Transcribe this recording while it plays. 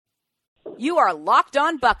You are Locked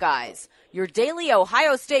On Buckeyes, your daily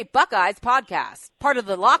Ohio State Buckeyes podcast, part of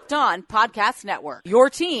the Locked On Podcast Network, your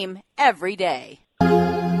team every day.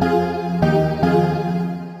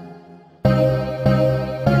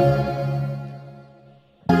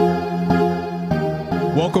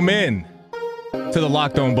 Welcome in to the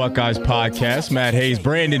Locked On Buckeyes podcast. Matt Hayes,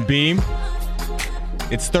 Brandon Beam.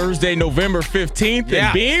 It's Thursday, November 15th,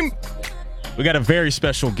 and Beam, we got a very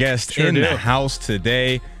special guest in the house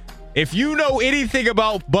today. If you know anything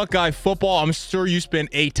about Buckeye football, I'm sure you spend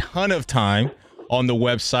a ton of time on the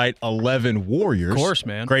website 11 Warriors. Of course,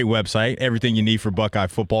 man. Great website. Everything you need for Buckeye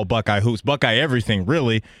football, Buckeye hoops, Buckeye everything,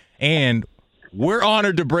 really. And we're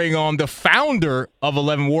honored to bring on the founder of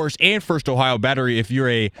 11 Warriors and First Ohio Battery. If you're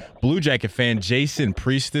a Blue Jacket fan, Jason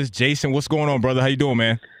Priestis. Jason, what's going on, brother? How you doing,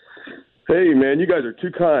 man? Hey, man, you guys are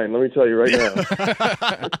too kind. Let me tell you right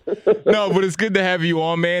now. No, but it's good to have you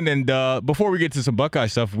on, man. And before we get to some Buckeye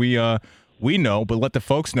stuff, we know, but let the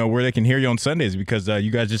folks know where they can hear you on Sundays because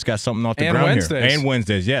you guys just got something off the ground Wednesdays. here. And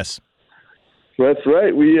Wednesdays, yes. That's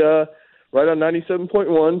right. We right on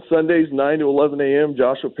 97.1, Sundays 9 to 11 a.m.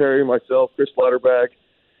 Joshua Perry, myself, Chris Latterback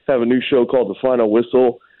have a new show called The Final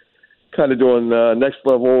Whistle, kind of doing next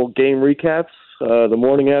level game recaps the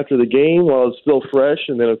morning after the game while it's still fresh.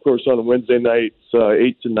 And then, of course, on Wednesday nights,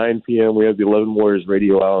 8 to 9 p.m., we have the 11 Warriors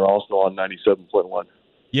radio hour also on 97.1.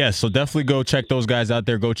 Yes, so definitely go check those guys out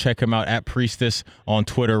there. Go check him out at Priestis on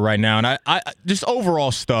Twitter right now. And I just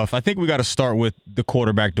overall stuff, I think we got to start with the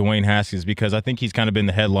quarterback, Dwayne Haskins, because I think he's kind of been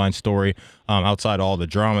the headline story outside all the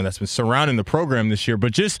drama that's been surrounding the program this year.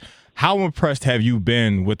 But just how impressed have you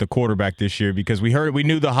been with the quarterback this year? Because we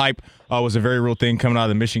knew the hype was a very real thing coming out of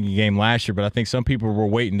the Michigan game last year, but I think some people were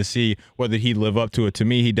waiting to see whether he'd live up to it. To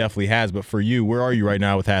me, he definitely has. But for you, where are you right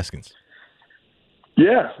now with Haskins?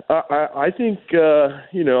 Yeah, I think,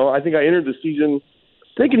 I think I entered the season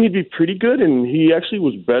thinking he'd be pretty good, and he actually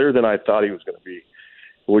was better than I thought he was going to be,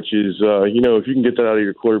 which is, if you can get that out of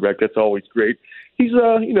your quarterback, that's always great. He's,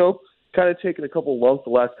 kind of taken a couple lumps the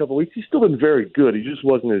last couple of weeks. He's still been very good. He just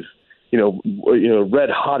wasn't as, red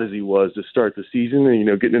hot as he was to start the season,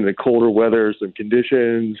 and, getting into colder weather, some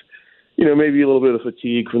conditions, maybe a little bit of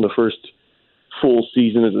fatigue from the first full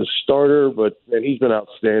season as a starter, but man, he's been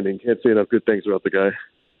outstanding. Can't say enough good things about the guy.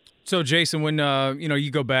 So, Jason, when you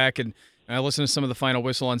go back and I listened to some of the Final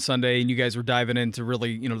Whistle on Sunday, and you guys were diving into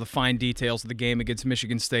really, the fine details of the game against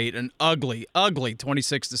Michigan State, an ugly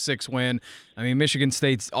 26-6 win. I mean, Michigan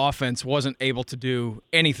State's offense wasn't able to do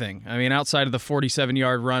anything. I mean, outside of the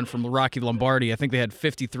 47-yard run from Rocky Lombardi, I think they had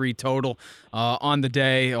 53 total on the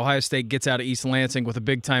day. Ohio State gets out of East Lansing with a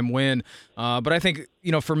big-time win. But I think,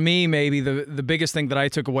 for me, maybe the biggest thing that I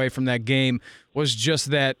took away from that game was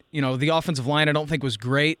just that, the offensive line I don't think was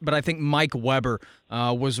great, but I think Mike Weber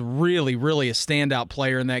was really, really a standout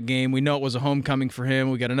player in that game. We know it was a homecoming for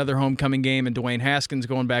him. We got another homecoming game in Dwayne Haskins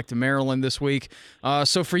going back to Maryland this week.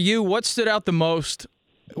 So for you, what stood out the most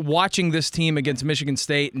watching this team against Michigan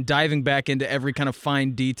State and diving back into every kind of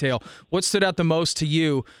fine detail? What stood out the most to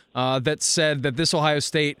you that said that this Ohio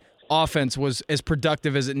State offense was as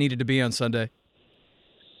productive as it needed to be on Sunday?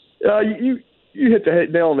 You hit the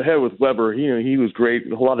nail on the head with Weber. He was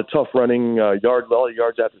great. A lot of tough running, a lot of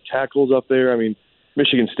yards after tackles up there. I mean,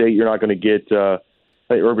 Michigan State, you're not going to get, I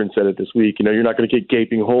think Urban said it this week, you're not going to get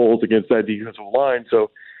gaping holes against that defensive line.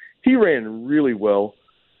 So he ran really well.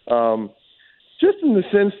 Just in the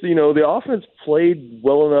sense, the offense played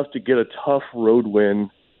well enough to get a tough road win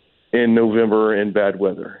in November in bad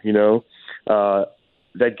weather,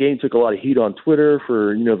 That game took a lot of heat on Twitter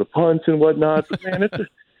for, the punts and whatnot. But, man,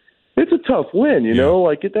 it's a tough win,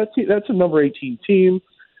 that's a number 18 team,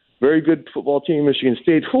 very good football team, Michigan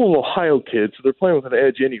State, full of Ohio kids, so they're playing with an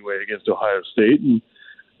edge anyway against Ohio State. And,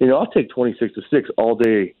 I'll take 26-6 all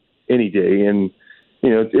day, any day. And,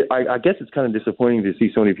 I guess it's kind of disappointing to see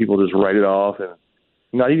so many people just write it off and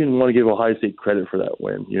not even want to give Ohio State credit for that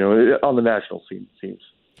win, on the national scene, it seems.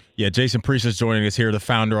 Yeah, Jason Priestis is joining us here, the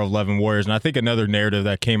founder of 11 Warriors. And I think another narrative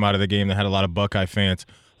that came out of the game that had a lot of Buckeye fans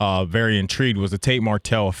very intrigued was the Tate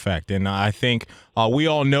Martell effect. And I think we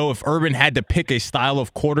all know if Urban had to pick a style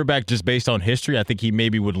of quarterback just based on history, I think he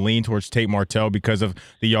maybe would lean towards Tate Martell because of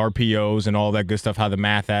the RPOs and all that good stuff, how the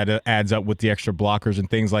math adds up with the extra blockers and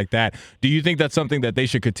things like that. Do you think that's something that they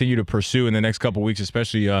should continue to pursue in the next couple of weeks,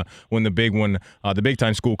 especially when the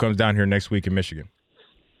big-time school comes down here next week in Michigan?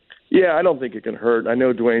 Yeah, I don't think it can hurt. I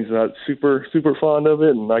know Dwayne's not super, super fond of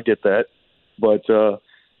it, and I get that. But,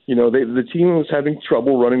 the team was having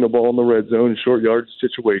trouble running the ball in the red zone in short yard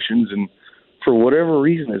situations. And for whatever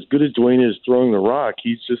reason, as good as Dwayne is throwing the rock,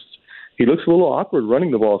 he looks a little awkward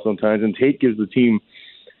running the ball sometimes. And Tate gives the team,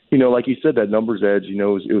 like you said, that numbers edge, it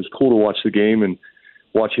was cool to watch the game and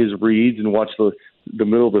watch his reads and watch the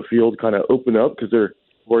middle of the field kind of open up because they're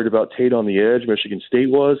worried about Tate on the edge. Michigan State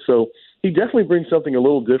was. So he definitely brings something a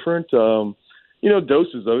little different.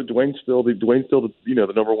 Doses, though. Dwayne's still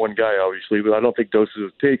the number one guy, obviously, but I don't think doses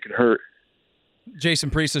of Tate can hurt. Jason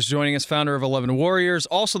Priestley joining us, founder of 11 Warriors,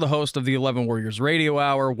 also the host of the 11 Warriors Radio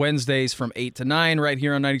Hour, Wednesdays from 8 to 9 right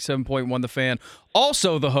here on 97.1 The Fan.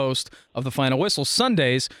 Also the host of the Final Whistle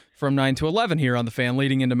Sundays from 9 to 11 here on The Fan,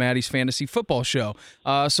 leading into Maddie's Fantasy Football Show.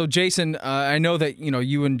 So, Jason, I know that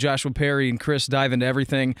you and Joshua Perry and Chris dive into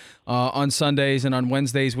everything on Sundays and on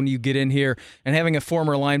Wednesdays when you get in here. And having a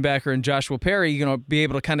former linebacker in Joshua Perry, be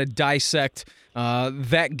able to kind of dissect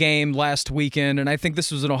that game last weekend, and I think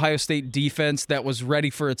this was an Ohio State defense that was ready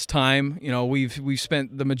for its time. We've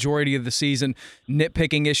spent the majority of the season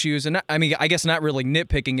nitpicking issues, and I guess not really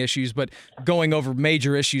nitpicking issues, but going over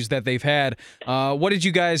major issues that they've had. What did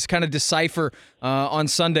you guys kind of decipher on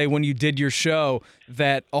Sunday when you did your show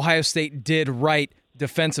that Ohio State did right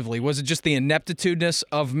defensively? Was it just the ineptitudeness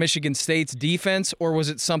of Michigan State's defense, or was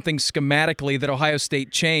it something schematically that Ohio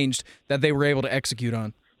State changed that they were able to execute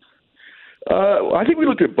on? I think we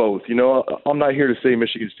looked at both. I'm not here to say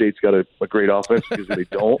Michigan State's got a great offense because they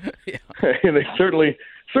don't. Yeah. And they certainly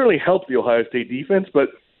helped the Ohio State defense, but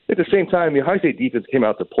at the same time, the Ohio State defense came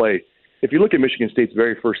out to play. If you look at Michigan State's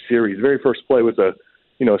very first play was a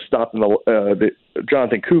stop in the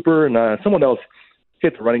Jonathan Cooper, and someone else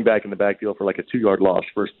hit the running back in the backfield for like a 2-yard loss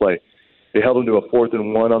first play. They held them to a 4th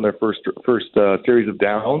and 1 on their first series of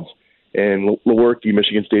downs. And Lewerke,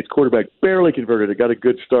 Michigan State's quarterback, barely converted. It got a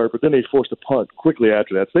good start, but then they forced a punt quickly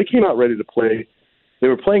after that. So they came out ready to play. They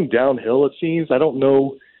were playing downhill, it seems. I don't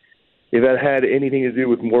know if that had anything to do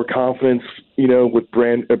with more confidence, with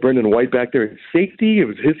Brendan White back there at safety. It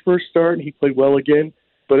was his first start, and he played well again.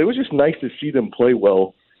 But it was just nice to see them play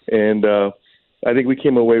well. And I think we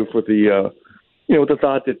came away with the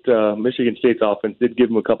thought that Michigan State's offense did give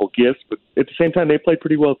them a couple gifts, but at the same time, they played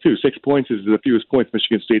pretty well, too. 6 points is the fewest points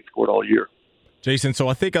Michigan State scored all year. Jason, so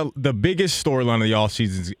I think the biggest storyline of the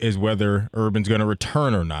offseason is whether Urban's going to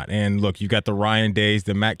return or not. And look, you got the Ryan Days,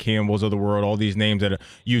 the Matt Campbells of the world, all these names that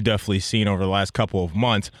you've definitely seen over the last couple of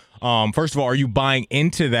months. First of all, are you buying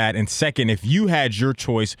into that? And second, if you had your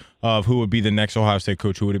choice of who would be the next Ohio State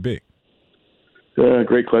coach, who would it be?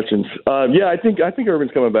 Great questions. I think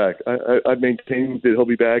Urban's coming back. I maintain that he'll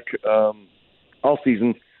be back all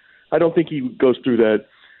season. I don't think he goes through that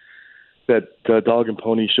dog and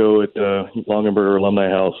pony show at Longenberger Alumni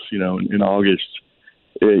House, in August,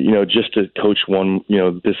 just to coach one,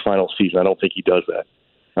 this final season. I don't think he does that.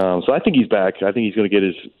 So I think he's back. I think he's going to get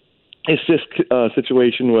his cyst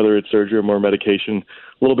situation, whether it's surgery or more medication,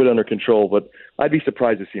 a little bit under control. But I'd be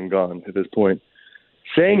surprised to see him gone at this point.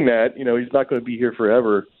 Saying that, he's not going to be here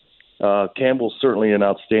forever. Campbell's certainly an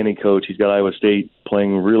outstanding coach. He's got Iowa State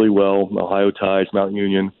playing really well, Ohio ties, Mount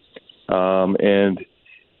Union. And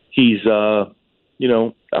he's, I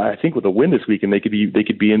think with a win this weekend, they could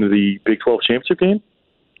be into the Big 12 championship game.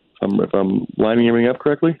 If I'm lining everything up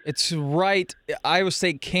correctly. It's right. Iowa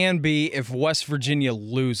State can be if West Virginia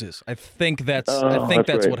loses. I think that's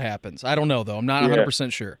right. What happens. I don't know, though. I'm not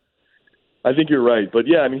 100% sure. I think you're right. But,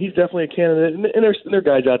 yeah, he's definitely a candidate. And there are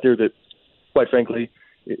guys out there that, quite frankly,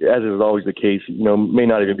 as is always the case, may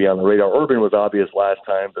not even be on the radar. Urban was obvious last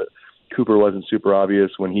time, but Cooper wasn't super obvious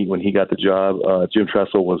when he got the job. Jim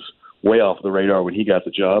Tressel was way off the radar when he got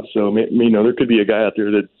the job. So, there could be a guy out there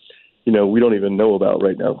that, we don't even know about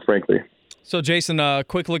right now, frankly. So, Jason,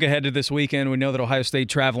 quick look ahead to this weekend. We know that Ohio State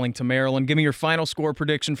traveling to Maryland. Give me your final score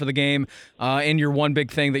prediction for the game and your one big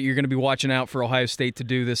thing that you're going to be watching out for Ohio State to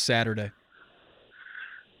do this Saturday.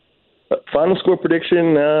 Final score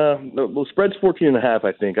prediction, well, spread's 14.5,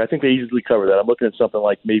 I think. I think they easily cover that. I'm looking at something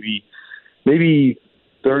like maybe 37-14,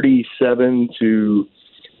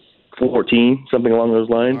 something along those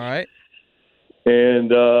lines. All right.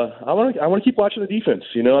 And I want to keep watching the defense.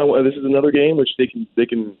 This is another game which they can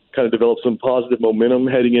kind of develop some positive momentum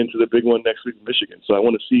heading into the big one next week in Michigan. So I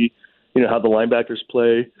want to see, how the linebackers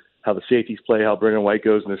play, how the safeties play, how Brendan White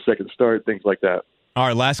goes in his second start, things like that. All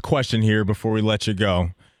right, last question here before we let you go.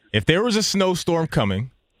 If there was a snowstorm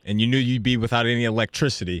coming and you knew you'd be without any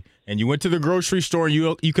electricity and you went to the grocery store and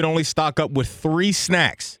you could only stock up with 3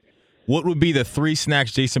 snacks, what would be the 3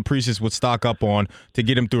 snacks Jason Priestley would stock up on to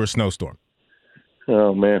get him through a snowstorm?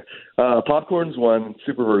 Oh, man. Popcorn's one,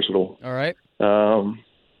 super versatile. All right.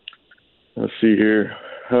 Let's see here.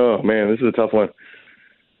 Oh, man, this is a tough one.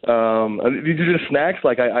 These are just snacks?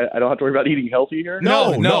 Like, I don't have to worry about eating healthy here?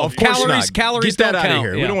 No, of course not. Calories get that don't out count. of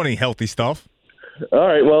here. Yeah. We don't want any healthy stuff. All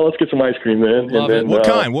right, well, let's get some ice cream then. Love and then, it.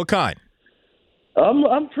 What kind?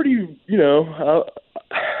 I'm pretty,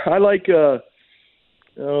 I like,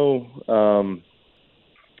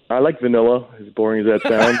 I like vanilla, as boring as that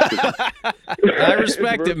sounds. I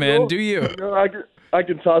respect it, man. Do you? I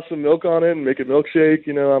can toss some milk on it and make a milkshake.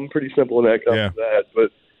 I'm pretty simple when that comes to that.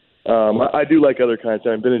 But I do like other kinds.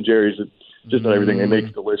 I've been in Jerry's. It's just not everything they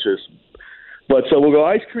make delicious. But so we'll go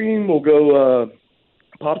ice cream. We'll go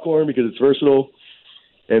popcorn because it's versatile.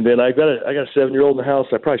 And then I got a 7-year-old in the house.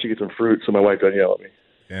 I probably should get some fruit so my wife doesn't yell at me.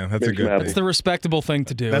 Yeah, that's a good thing. That's the respectable thing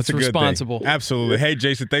to do. That's it's responsible. Thing. Absolutely. Hey,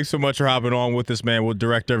 Jason, thanks so much for hopping on with us, man. We'll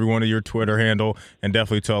direct everyone to your Twitter handle and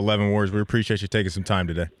definitely to 11 Warriors. We appreciate you taking some time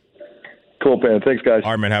today. Cool, man. Thanks, guys.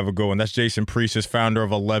 All right, man. Have a good one. That's Jason Priestis, founder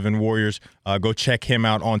of 11 Warriors. Go check him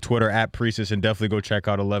out on Twitter at Priestis, and definitely go check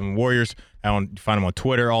out 11 Warriors. Find them on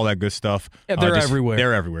Twitter, all that good stuff. Yeah, they're everywhere.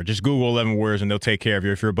 They're everywhere. Just Google 11 Warriors, and they'll take care of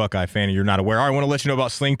you if you're a Buckeye fan and you're not aware. All right, I want to let you know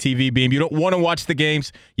about Sling TV, Beam. You don't want to watch the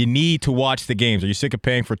games. You need to watch the games. Are you sick of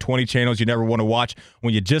paying for 20 channels you never want to watch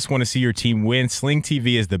when you just want to see your team win? Sling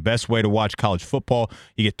TV is the best way to watch college football.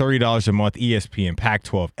 You get $30 a month, ESPN,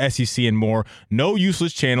 Pac-12, SEC, and more. No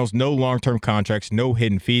useless channels, no long-term contracts, no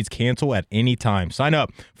hidden feeds. Cancel at any time. Sign up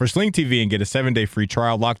for Sling TV and get a 7-day free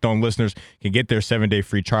trial. Locked On listeners can get their 7-day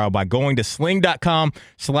free trial by going to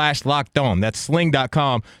sling.com/lockedon. That's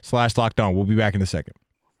sling.com/lockedon. We'll be back in a second.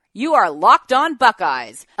 You are Locked On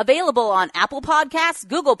Buckeyes, available on Apple Podcasts,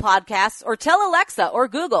 Google Podcasts, or tell Alexa or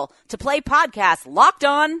Google to play podcast Locked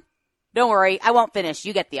On. Don't worry, I won't finish.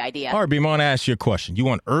 You get the idea. All right, Beam, I want to ask you a question. You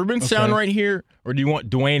want Urban sound right here, or do you want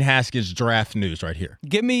Dwayne Haskins draft news right here?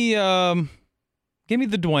 Give me the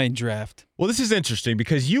Dwayne draft. Well, this is interesting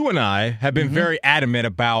because you and I have been very adamant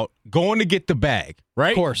about going to get the bag,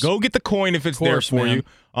 right? Of course. Go get the coin if it's there for you.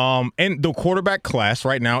 And the quarterback class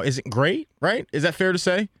right now isn't great, right? Is that fair to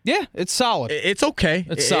say? Yeah, it's solid. It's okay.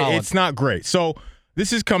 It's solid. It's not great. So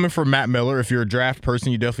this is coming from Matt Miller. If you're a draft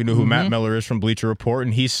person, you definitely know who Matt Miller is from Bleacher Report,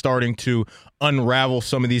 and he's starting to unravel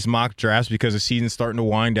some of these mock drafts because the season's starting to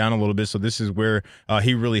wind down a little bit. So this is where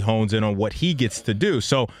he really hones in on what he gets to do.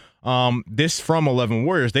 So this from 11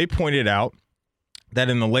 Warriors, they pointed out that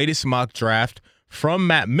in the latest mock draft from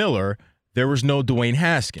Matt Miller, there was no Dwayne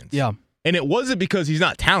Haskins. Yeah. And it wasn't because he's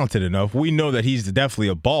not talented enough. We know that he's definitely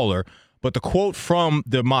a baller. But the quote from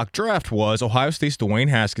the mock draft was, Ohio State's Dwayne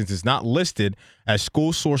Haskins is not listed as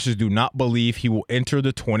school sources do not believe he will enter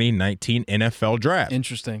the 2019 NFL draft.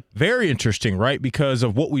 Interesting. Very interesting, right? Because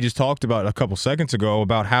of what we just talked about a couple seconds ago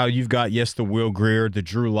about how you've got, the Will Grier, the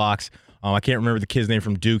Drew Locks. I can't remember the kid's name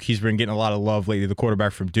from Duke. He's been getting a lot of love lately, the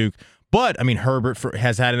quarterback from Duke. But, I mean, Herbert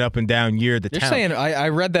has had an up-and-down year. You're saying I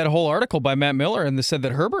read that whole article by Matt Miller, and they said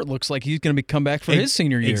that Herbert looks like he's going to come back for his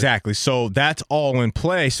senior year. Exactly. So that's all in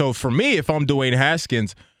play. So for me, if I'm Dwayne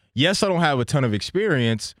Haskins, yes, I don't have a ton of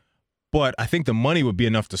experience, but I think the money would be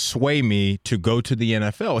enough to sway me to go to the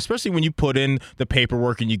NFL, especially when you put in the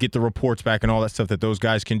paperwork and you get the reports back and all that stuff that those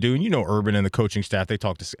guys can do. And Urban and the coaching staff, they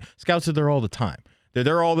talk to scouts are there all the time. They're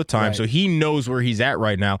there all the time, right. So he knows where he's at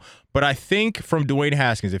right now. But I think from Dwayne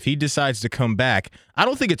Haskins, if he decides to come back, I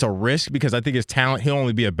don't think it's a risk because I think his talent, he'll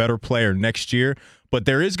only be a better player next year. But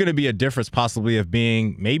there is going to be a difference possibly of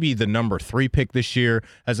being maybe the number 3 pick this year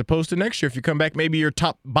as opposed to next year. If you come back, maybe you're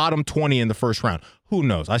bottom 20 in the first round. Who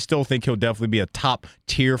knows? I still think he'll definitely be a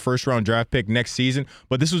top-tier first-round draft pick next season.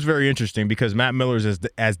 But this was very interesting because Matt Miller's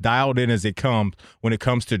as dialed in as it comes when it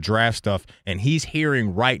comes to draft stuff. And he's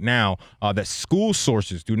hearing right now that school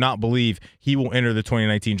sources do not believe he will enter the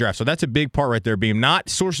 2019 draft. So that's a big part right there, Beam. Not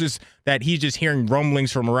sources that he's just hearing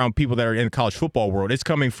rumblings from around people that are in the college football world. It's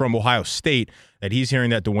coming from Ohio State that he's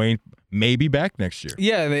hearing that Dwayne may be back next year.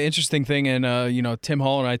 Yeah, the interesting thing, and Tim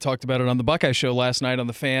Hall and I talked about it on the Buckeye Show last night on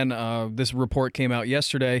The Fan. This report came out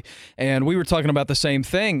yesterday, and we were talking about the same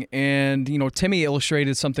thing. And, Timmy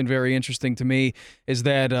illustrated something very interesting to me is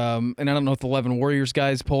that, and I don't know if the 11 Warriors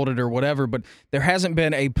guys pulled it or whatever, but there hasn't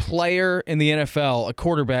been a player in the NFL, a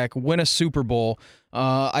quarterback, win a Super Bowl.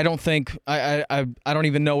 I don't think I don't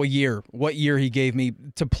even know what year he gave me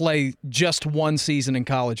to play just one season in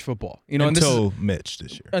college football. Until Mitch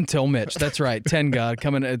this year. Until Mitch, that's right. 10 God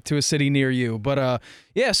coming to a city near you. But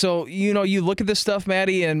yeah, so you look at this stuff,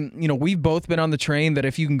 Maddie, and we've both been on the train that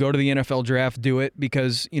if you can go to the NFL draft, do it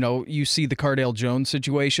because you see the Cardale Jones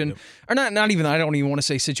situation, yep. Or not even. I don't even want to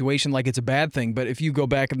say situation like it's a bad thing, but if you go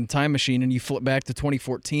back in the time machine and you flip back to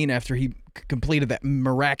 2014 after he completed that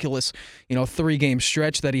miraculous, 3-game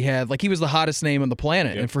stretch that he had. Like, he was the hottest name on the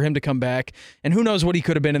planet. Yep. And for him to come back, and who knows what he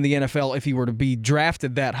could have been in the NFL if he were to be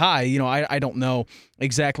drafted that high. I don't know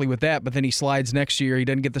exactly with that, but then he slides next year. He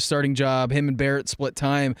doesn't get the starting job. Him and Barrett split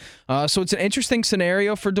time. So it's an interesting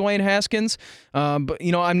scenario for Dwayne Haskins. But,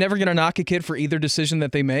 I'm never going to knock a kid for either decision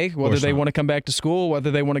that they make, whether they want to come back to school,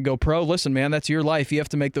 whether they want to go pro. Listen, man, that's your life. You have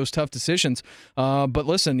to make those tough decisions. But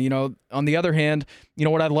listen, on the other hand,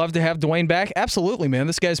 would I love to have Dwayne back? Absolutely, man.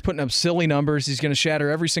 This guy's putting up silly numbers. He's going to shatter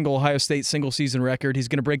every single Ohio State single-season record. He's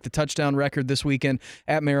going to break the touchdown record this weekend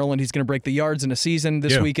at Maryland. He's going to break the yards in a season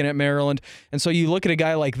this weekend at Maryland. And so you look at a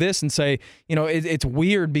guy like this and say, it's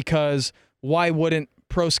weird because why wouldn't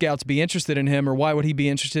pro scouts be interested in him, or why would he be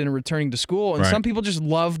interested in returning to school? And some people just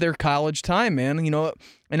love their college time, man.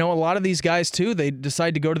 I know a lot of these guys too, they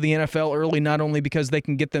decide to go to the NFL early, not only because they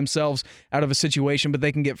can get themselves out of a situation, but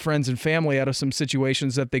they can get friends and family out of some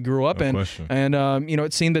situations that they grew up in. Question. And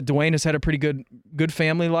it seemed that Dwayne has had a pretty good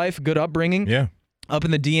family life, good upbringing. Yeah. Up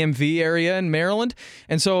in the DMV area in Maryland.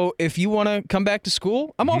 And so if you want to come back to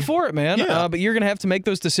school, I'm all for it, man. Yeah. But you're going to have to make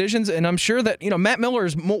those decisions. And I'm sure that, Matt Miller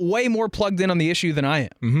is way more plugged in on the issue than I am.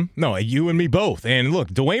 Mm-hmm. No, you and me both. And look,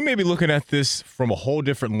 Dwayne may be looking at this from a whole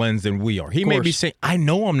different lens than we are. He may be saying, I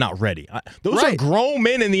know I'm not ready. Those are grown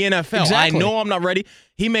men in the NFL. Exactly. I know I'm not ready.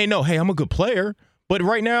 He may know, hey, I'm a good player. But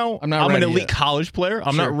right now, I'm an elite college player.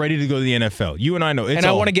 I'm not ready to go to the NFL. You and I know.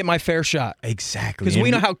 I want to get my fair shot. Exactly. Because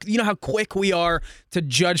we know how quick we are to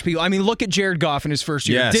judge people. I mean, look at Jared Goff in his first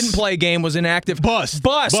year. Yes. Didn't play a game, was inactive. Bust.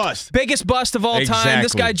 Biggest bust of all time. Exactly.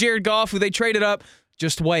 This guy, Jared Goff, who they traded up.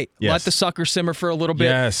 Just wait. Yes. Let the sucker simmer for a little bit.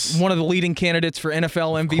 Yes. One of the leading candidates for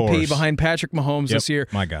NFL MVP behind Patrick Mahomes this year.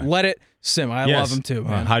 My guy. Let it simmer. I love him too,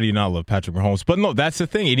 man. How do you not love Patrick Mahomes? But no, that's the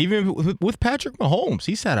thing. And even with Patrick Mahomes,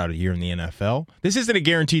 he sat out a year in the NFL. This isn't a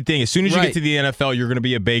guaranteed thing. As soon as you get to the NFL, you're going to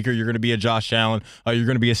be a Baker, you're going to be a Josh Allen, you're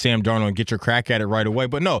going to be a Sam Darnold and get your crack at it right away.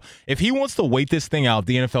 But no, if he wants to wait this thing out,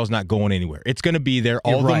 the NFL's not going anywhere. It's going to be there.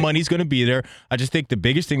 All the money's going to be there. I just think the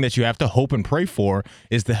biggest thing that you have to hope and pray for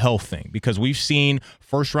is the health thing, because we've seen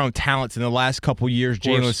first-round talents in the last couple years,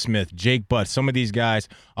 Jalen Smith, Jake Butt, some of these guys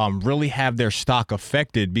really have their stock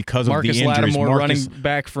affected because of the injuries. Lattimore, running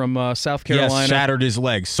back from South Carolina. Yes, shattered his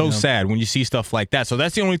legs. So sad when you see stuff like that. So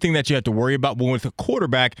that's the only thing that you have to worry about. But with a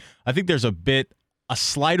quarterback, I think there's a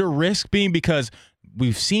slighter risk being, because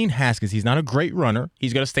we've seen Haskins. He's not a great runner.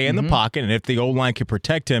 He's going to stay in the pocket, and if the O-line can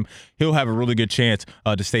protect him, he'll have a really good chance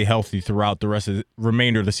to stay healthy throughout the rest of the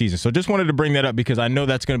remainder of the season. So just wanted to bring that up because I know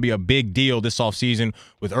that's going to be a big deal this offseason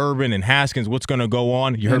with Urban and Haskins. What's going to go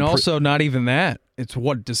on? And also not even that. It's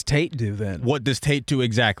what does Tate do then? What does Tate do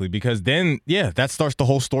exactly? Because then, that starts the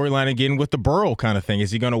whole storyline again with the Burrow kind of thing.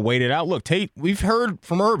 Is he going to wait it out? Look, Tate, we've heard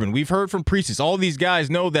from Urban. We've heard from Priestis. All these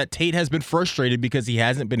guys know that Tate has been frustrated because he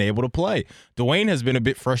hasn't been able to play. Dwayne has been a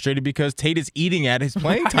bit frustrated because Tate is eating at his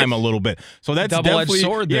playing time a little bit. So that's double-edged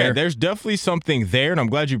sword there. Yeah, there's definitely something there, and I'm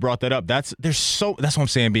glad you brought that up. That's what I'm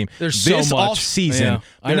saying, Beam. There's so much. This offseason,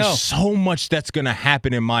 there's so much that's going to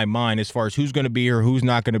happen in my mind as far as who's going to be here, who's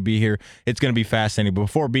not going to be here. It's going to be fascinating. But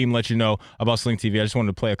before Beam let you know about Sling TV, I just wanted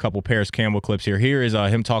to play a couple Paris Campbell clips here. Here is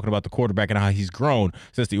him talking about the quarterback and how he's grown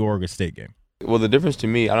since the Oregon State game. Well, the difference to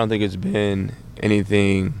me, I don't think it's been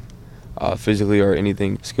anything physically or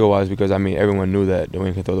anything skill-wise, because, everyone knew that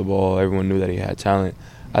Dwayne could throw the ball. Everyone knew that he had talent.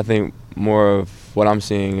 I think more of what I'm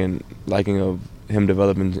seeing and liking of him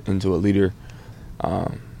developing into a leader,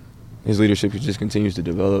 his leadership just continues to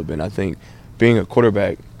develop. And I think being a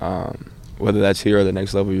quarterback, whether that's here or the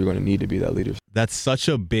next level, you're going to need to be that leader. That's such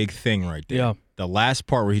a big thing right there. Yeah. The last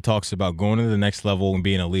part where he talks about going to the next level and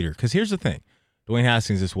being a leader. Because here's the thing. Dwayne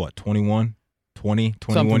Haskins is what, 21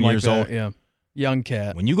 years old? Yeah. Young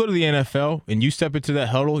cat. When you go to the NFL and you step into that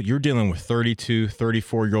huddle, you're dealing with 32,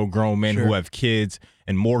 34-year-old grown men who have kids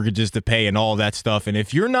and mortgages to pay and all that stuff. And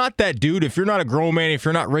if you're not that dude, if you're not a grown man, if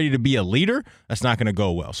you're not ready to be a leader, that's not going to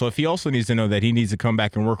go well. So if he also needs to know that he needs to come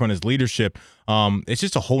back and work on his leadership, it's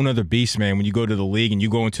just a whole nother beast, man, when you go to the league and you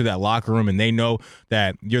go into that locker room and they know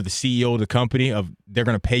that you're the CEO of the company, they're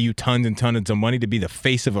going to pay you tons and tons of money to be the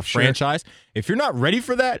face of a franchise. If you're not ready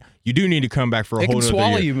for that, you do need to come back for a whole nother year. It can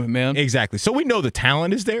swallow you, man. Exactly. So we know the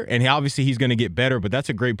talent is there, and obviously he's going to get better, but that's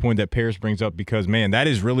a great point that Paris brings up because, man, that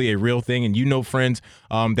is really a real thing. And you know friends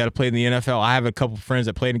that have played in the NFL. I have a couple friends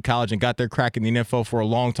that played in college and got their crack in the NFL for a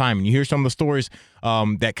long time. And you hear some of the stories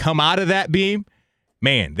that come out of that beam,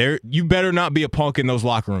 man, you better not be a punk in those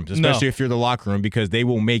locker rooms, especially if you're the locker room, because they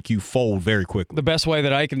will make you fold very quickly. The best way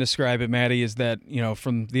that I can describe it, Maddie, is that,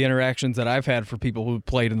 from the interactions that I've had for people who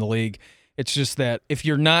played in the league, it's just that if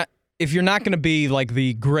you're not going to be like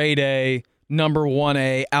the grade A, number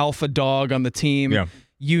 1A alpha dog on the team,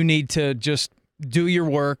 you need to just do your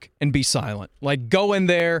work and be silent. Like, go in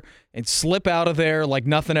there and slip out of there like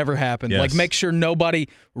nothing ever happened. Yes. Like, make sure nobody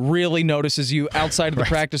really notices you outside of the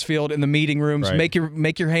practice field, in the meeting rooms. Right.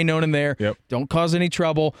 Make your hey known in there. Yep. Don't cause any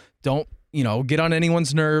trouble. Don't get on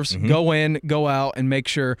anyone's nerves. Go in, go out, and make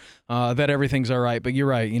sure that everything's all right. But you're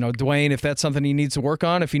right. Dwayne, if that's something he needs to work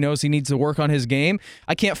on, if he knows he needs to work on his game,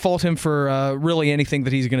 I can't fault him for really anything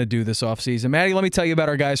that he's going to do this offseason. Maddie, let me tell you about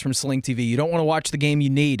our guys from Sling TV. You don't want to watch the game, you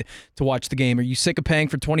need to watch the game. Are you sick of paying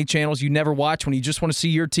for 20 channels you never watch when you just want to see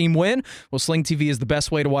your team win? Well, Sling TV is the best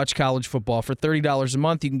way to watch college football. For $30 a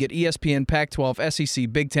month, you can get ESPN, Pac-12,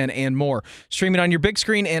 SEC, Big Ten, and more. Stream it on your big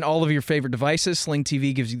screen and all of your favorite devices. Sling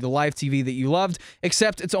TV gives you the live TV that you loved,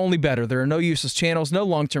 except it's only better. There are no useless channels, no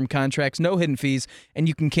long-term contracts, no hidden fees, and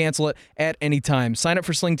you can cancel it at any time. Sign up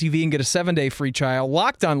for Sling TV and get a 7-day free trial.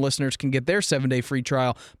 Locked On listeners can get their 7-day free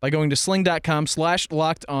trial by going to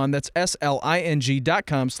sling.com/lockedon. That's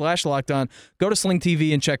SLING.com/lockedon. Go to Sling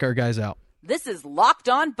TV and check our guys out. This is Locked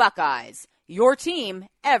On Buckeyes, your team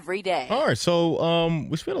every day. All right, so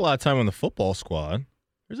we spent a lot of time on the football squad.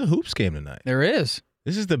 There's a hoops game tonight. There is.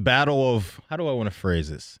 This is the battle of, how do I want to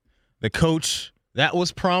phrase this? The coach that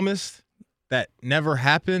was promised that never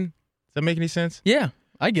happened. Does that make any sense? Yeah,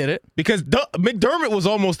 I get it. Because McDermott was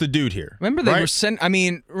almost the dude here. Remember they were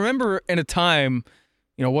remember in a time,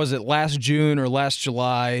 was it last June or last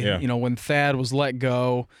July, when Thad was let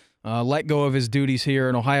go of his duties here,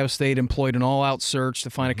 and Ohio State employed an all-out search to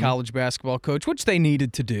find a college basketball coach, which they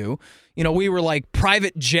needed to do. We were like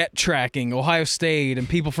private jet tracking Ohio State and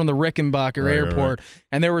people from the Rickenbacker airport. Right.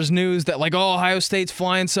 And there was news that Ohio State's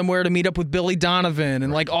flying somewhere to meet up with Billy Donovan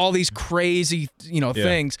and all these crazy,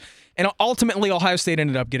 things. And ultimately, Ohio State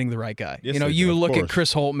ended up getting the right guy. Yes, You look at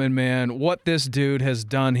Chris Holtmann, man, what this dude has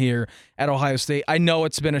done here at Ohio State. I know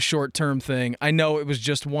it's been a short-term thing. I know it was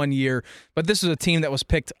just 1 year, but this is a team that was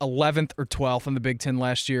picked 11th or 12th in the Big Ten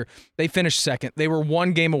last year. They finished second. They were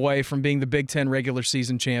one game away from being the Big Ten regular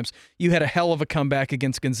season champs. You had a hell of a comeback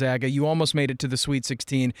against Gonzaga. You almost made it to the Sweet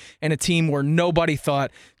 16, and a team where nobody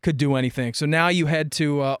thought could do anything. So now you head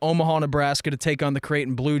to Omaha, Nebraska to take on the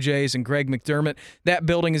Creighton Blue Jays and Greg McDermott. That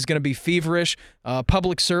building is going to be feverish.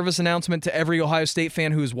 Public service announcement to every Ohio State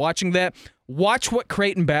fan who is watching that. Watch what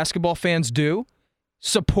Creighton basketball fans do.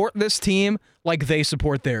 Support this team like they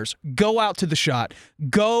support theirs. Go out to the shot.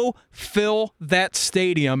 Go fill that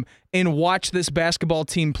stadium and watch this basketball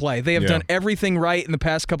team play. They have done everything right in the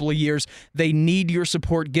past couple of years. They need your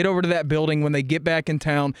support. Get over to that building when they get back in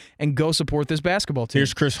town and go support this basketball team.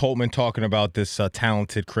 Here's Chris Holtmann talking about this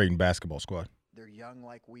talented Creighton basketball squad. They're young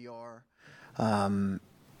like we are.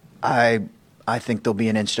 I think they'll be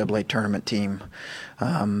an NCAA tournament team.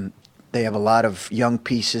 They have a lot of young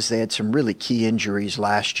pieces. They had some really key injuries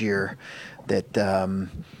last year that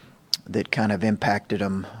kind of impacted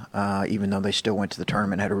them, even though they still went to the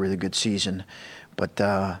tournament and had a really good season. But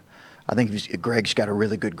I think Greg's got a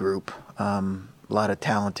really good group, a lot of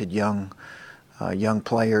talented young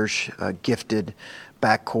players, gifted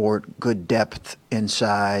backcourt, good depth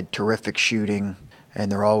inside, terrific shooting. And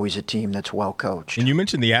they're always a team that's well coached. And you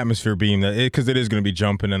mentioned the atmosphere being because it is going to be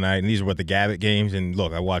jumping tonight, and these are what the Gavitt games. And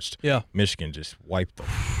look, I watched Michigan just wipe the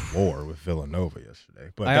floor with Villanova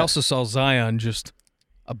yesterday. But I also saw Zion just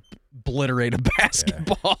obliterate a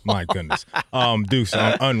basketball. Yeah, my goodness, Deuce,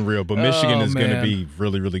 unreal. But Michigan is going to be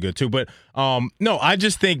really, really good too. But no, I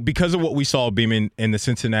just think because of what we saw Beeman in the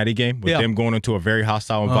Cincinnati game, with them going into a very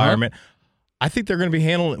hostile environment. I think they're going to be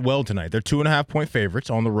handling it well tonight. They're 2.5-point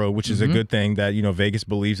favorites on the road, which is a good thing that, Vegas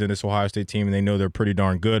believes in this Ohio State team, and they know they're pretty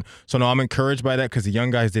darn good. So, no, I'm encouraged by that because the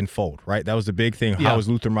young guys didn't fold, right? That was the big thing. How is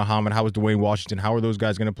Luther Muhammad? How is Dwayne Washington? How are those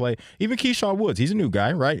guys going to play? Even Keyshawn Woods. He's a new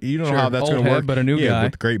guy, right? You don't know how that's going to work. But a new guy.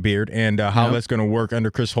 With great beard, and how that's going to work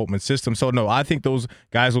under Chris Holtmann's system. So, no, I think those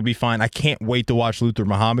guys will be fine. I can't wait to watch Luther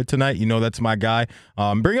Muhammad tonight. That's my guy.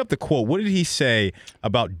 Bring up the quote. What did he say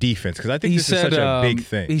about defense? Because I think this is such a big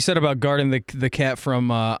thing. He said about guarding the cat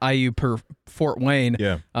from IU per Fort Wayne.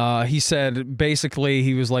 He said basically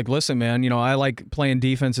he was like, listen, man, I like playing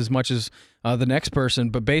defense as much as the next person,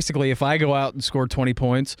 but basically if I go out and score 20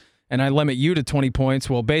 points and I limit you to 20 points,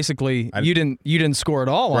 well, basically you didn't score at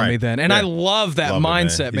all on me then. And I love that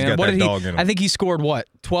mindset, man. What did he? I think he scored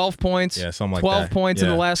 12 points. Yeah, something like 12 that. points in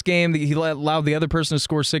the last game. He allowed the other person to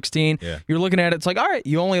score 16. Yeah. You're looking at it, it's like, all right,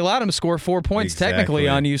 you only allowed him to score 4 points technically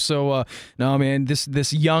on you. So, no, man,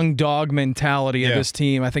 this young dog mentality of this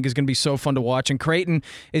team I think is going to be so fun to watch. And Creighton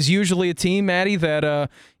is usually a team, Maddie, that,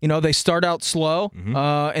 they start out slow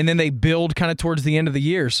and then they build kind of towards the end of the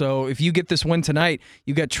year. So if you get this win tonight,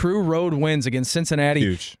 you got true road wins against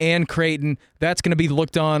Cincinnati and Creighton. That's going to be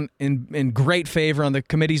looked on in great favor on the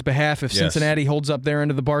committee's behalf if Cincinnati holds up their end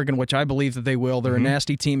into the bargain, which I believe that they will. They're a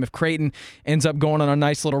nasty team. If Creighton ends up going on a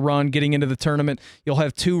nice little run, getting into the tournament, you'll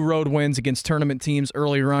have 2 road wins against tournament teams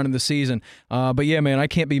earlier on in the season. But yeah, man, I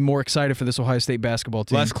can't be more excited for this Ohio State basketball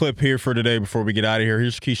team. Last clip here for today before we get out of here.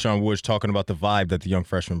 Here's Keyshawn Woods talking about the vibe that the young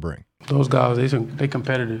freshmen bring. Those guys, they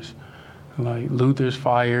competitors. Like Luther's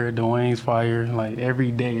fire, Dwayne's fire. Like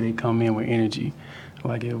every day they come in with energy.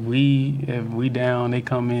 Like if we down, they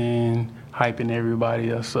come in hyping everybody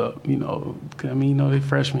else up. They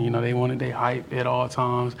freshmen. They hype at all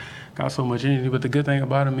times. Got so much energy. But the good thing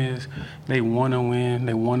about them is they want to win.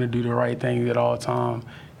 They want to do the right thing at all times.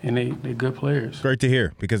 And they're good players. Great to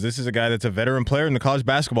hear, because this is a guy that's a veteran player in the college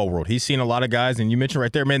basketball world. He's seen a lot of guys, and you mentioned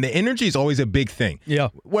right there, man, the energy is always a big thing. Yeah.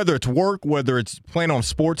 Whether it's work, whether it's playing on a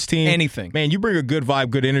sports team. Anything. Man, you bring a good vibe,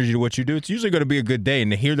 good energy to what you do, it's usually going to be a good day. And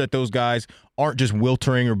to hear that those guys aren't just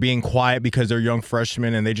wiltering or being quiet because they're young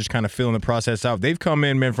freshmen and they just kind of feeling the process out. They've come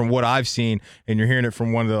in, man, from what I've seen, and you're hearing it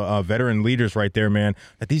from one of the veteran leaders right there, man,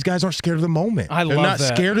 that these guys aren't scared of the moment. They're not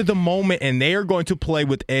scared of the moment, and they are going to play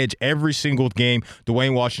with edge every single game.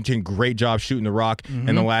 Dwayne Washington, great job shooting the rock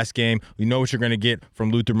in the last game. We know what you're going to get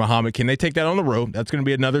from Luther Muhammad. Can they take that on the road? That's going to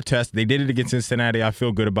be another test. They did it against Cincinnati. I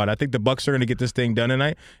feel good about it. I think the Bucks are going to get this thing done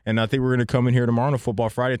tonight, and I think we're going to come in here tomorrow on a Football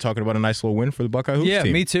Friday talking about a nice little win for the Buckeye Hoops team.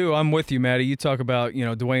 Yeah, me too. I'm with you, Matty. You talk about,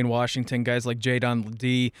 Dwayne Washington, guys like Jadon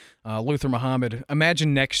Ledee, Luther Muhammad.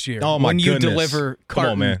 Imagine next year when you deliver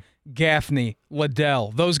Carton, Gaffney,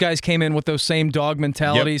 Liddell. Those guys came in with those same dog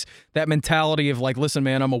mentalities, that mentality of like, listen,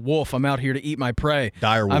 man, I'm a wolf. I'm out here to eat my prey.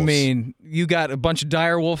 Dire wolves. I mean, you got a bunch of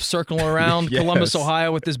dire wolves circling around Columbus,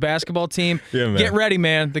 Ohio with this basketball team. Yeah, man. Get ready,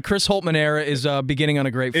 man. The Chris Holtmann era is beginning on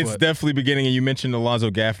a great foot. It's definitely beginning, and you mentioned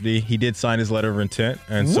Alonzo Gaffney. He did sign his letter of intent,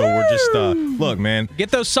 and so we're just, look, man.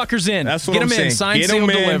 Get those suckers in. That's what Get I'm them saying. in. Signed,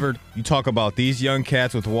 sealed, delivered. You talk about these young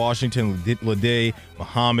cats with Washington, Ledee,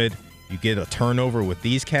 Muhammad. You get a turnover with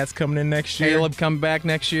these cats coming in next year. Caleb coming back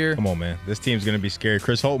next year. Come on, man. This team's going to be scary.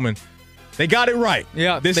 Chris Holtmann, they got it right.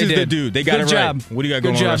 Yeah, this is the dude. They got Good it job. right. What do you got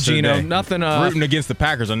going Good on job, the rest of the Gino. day? Nothing. Rooting against the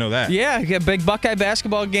Packers, I know that. Yeah, you got a big Buckeye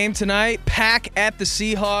basketball game tonight. Pack at the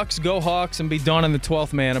Seahawks. Go Hawks, and be Dawn in the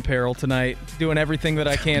 12th man apparel tonight. Doing everything that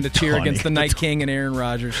I can to cheer against the Night King and Aaron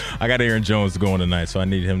Rodgers. I got Aaron Jones going tonight, so I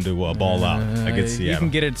need him to ball out against Seattle. You can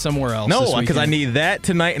get it somewhere else. No, because I need that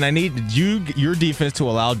tonight, and I need your defense to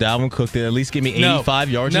allow Dalvin Cook to at least give me 85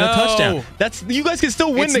 yards and a touchdown. You guys can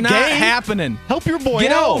still win the game. It's not happening. Help your boy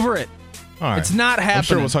Get out. over it. All right. It's not happening. I'm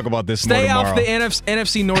sure we'll talk about this more Stay tomorrow. off the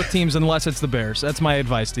NFC North teams unless it's the Bears. That's my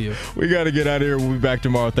advice to you. We got to get out of here. We'll be back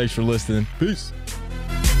tomorrow. Thanks for listening. Peace.